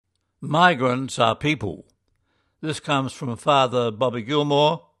Migrants are people. This comes from Father Bobby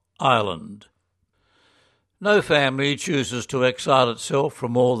Gilmore, Ireland. No family chooses to exile itself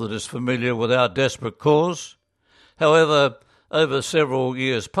from all that is familiar without desperate cause. However, over several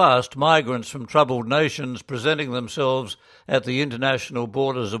years past, migrants from troubled nations presenting themselves at the international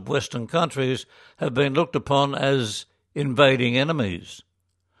borders of Western countries have been looked upon as invading enemies.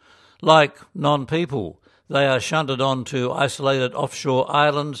 Like non-people, they are shunted on to isolated offshore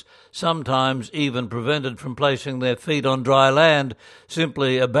islands, sometimes even prevented from placing their feet on dry land,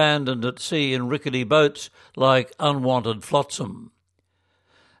 simply abandoned at sea in rickety boats like unwanted flotsam.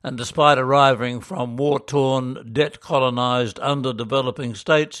 And despite arriving from war-torn, debt-colonised, underdeveloping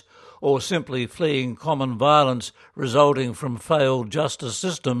states, or simply fleeing common violence resulting from failed justice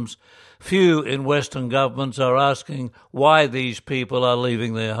systems, few in Western governments are asking why these people are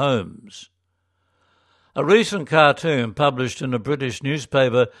leaving their homes. A recent cartoon published in a British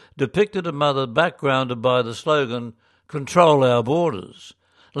newspaper depicted a mother backgrounded by the slogan, "Control our borders,"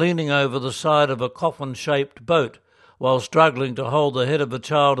 leaning over the side of a coffin-shaped boat while struggling to hold the head of a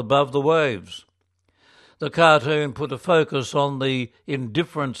child above the waves. The cartoon put a focus on the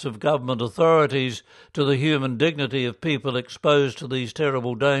indifference of government authorities to the human dignity of people exposed to these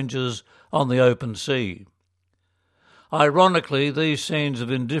terrible dangers on the open sea. Ironically, these scenes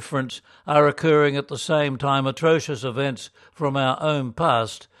of indifference are occurring at the same time atrocious events from our own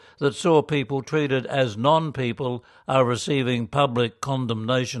past that saw people treated as non-people are receiving public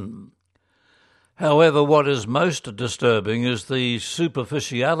condemnation. However, what is most disturbing is the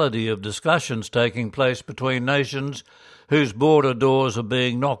superficiality of discussions taking place between nations whose border doors are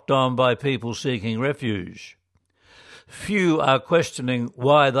being knocked on by people seeking refuge. Few are questioning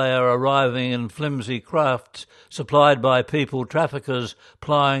why they are arriving in flimsy crafts supplied by people traffickers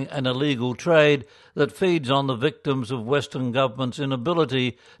plying an illegal trade that feeds on the victims of Western governments'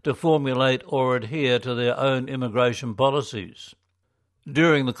 inability to formulate or adhere to their own immigration policies.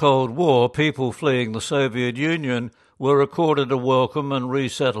 During the Cold War, people fleeing the Soviet Union were accorded a welcome and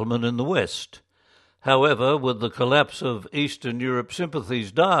resettlement in the West. However, with the collapse of Eastern Europe,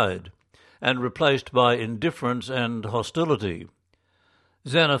 sympathies died and replaced by indifference and hostility.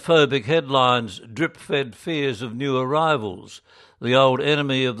 Xenophobic headlines drip-fed fears of new arrivals, the old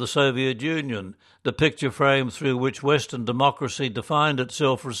enemy of the Soviet Union, the picture frame through which Western democracy defined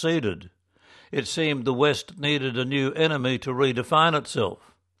itself receded. It seemed the West needed a new enemy to redefine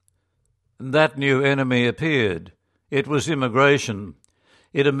itself. And that new enemy appeared. It was immigration.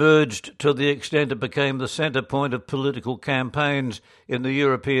 It emerged to the extent it became the centre point of political campaigns in the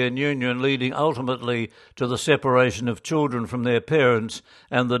European Union, leading ultimately to the separation of children from their parents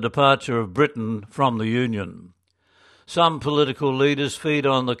and the departure of Britain from the Union. Some political leaders feed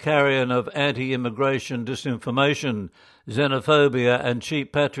on the carrion of anti-immigration disinformation, xenophobia and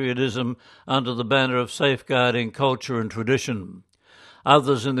cheap patriotism under the banner of safeguarding culture and tradition.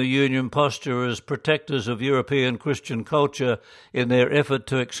 Others in the Union posture as protectors of European Christian culture in their effort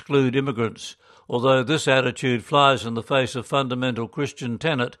to exclude immigrants, although this attitude flies in the face of fundamental Christian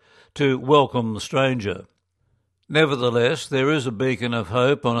tenet to welcome the stranger. Nevertheless, there is a beacon of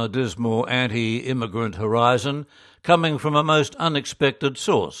hope on a dismal anti-immigrant horizon coming from a most unexpected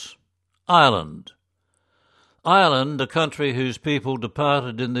source: Ireland. Ireland, a country whose people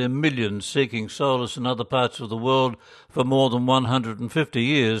departed in their millions seeking solace in other parts of the world for more than 150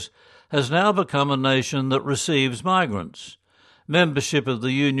 years, has now become a nation that receives migrants. Membership of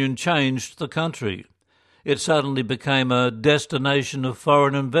the Union changed the country. It suddenly became a destination of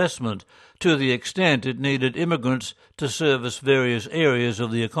foreign investment to the extent it needed immigrants to service various areas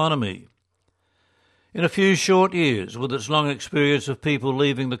of the economy. In a few short years, with its long experience of people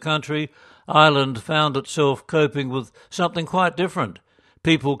leaving the country, Ireland found itself coping with something quite different: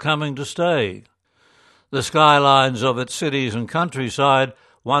 people coming to stay. The skylines of its cities and countryside,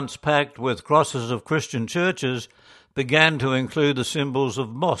 once packed with crosses of Christian churches, began to include the symbols of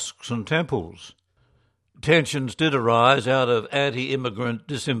mosques and temples. Tensions did arise out of anti-immigrant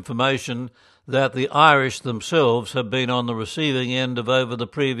disinformation that the Irish themselves have been on the receiving end of over the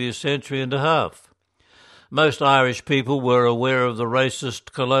previous century and a half. Most Irish people were aware of the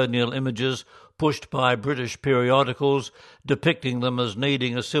racist colonial images pushed by British periodicals depicting them as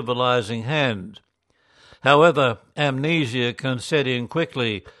needing a civilizing hand. However, amnesia can set in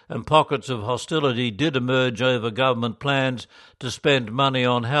quickly, and pockets of hostility did emerge over government plans to spend money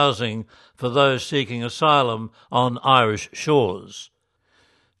on housing for those seeking asylum on Irish shores.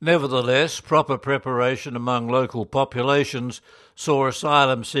 Nevertheless, proper preparation among local populations saw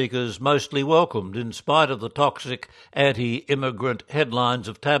asylum seekers mostly welcomed, in spite of the toxic anti-immigrant headlines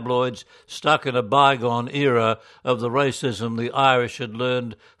of tabloids stuck in a bygone era of the racism the Irish had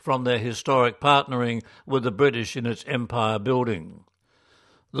learned from their historic partnering with the British in its empire building.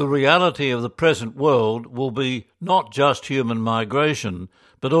 The reality of the present world will be not just human migration,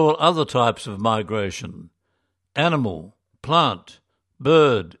 but all other types of migration: animal, plant,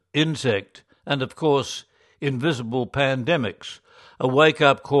 bird, insect, and of course invisible pandemics, a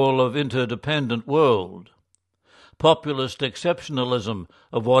wake-up call of interdependent world. Populist exceptionalism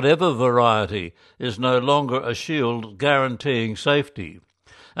of whatever variety is no longer a shield guaranteeing safety,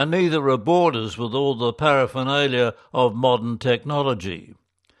 and neither are borders with all the paraphernalia of modern technology.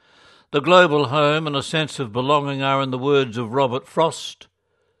 The global home and a sense of belonging are, in the words of Robert Frost,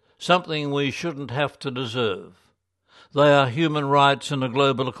 something we shouldn't have to deserve. They are human rights in a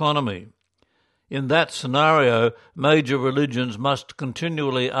global economy. In that scenario, major religions must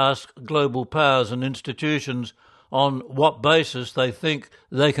continually ask global powers and institutions on what basis they think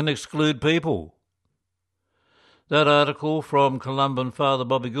they can exclude people. That article from Columban Father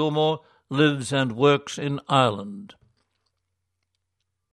Bobby Gilmore lives and works in Ireland.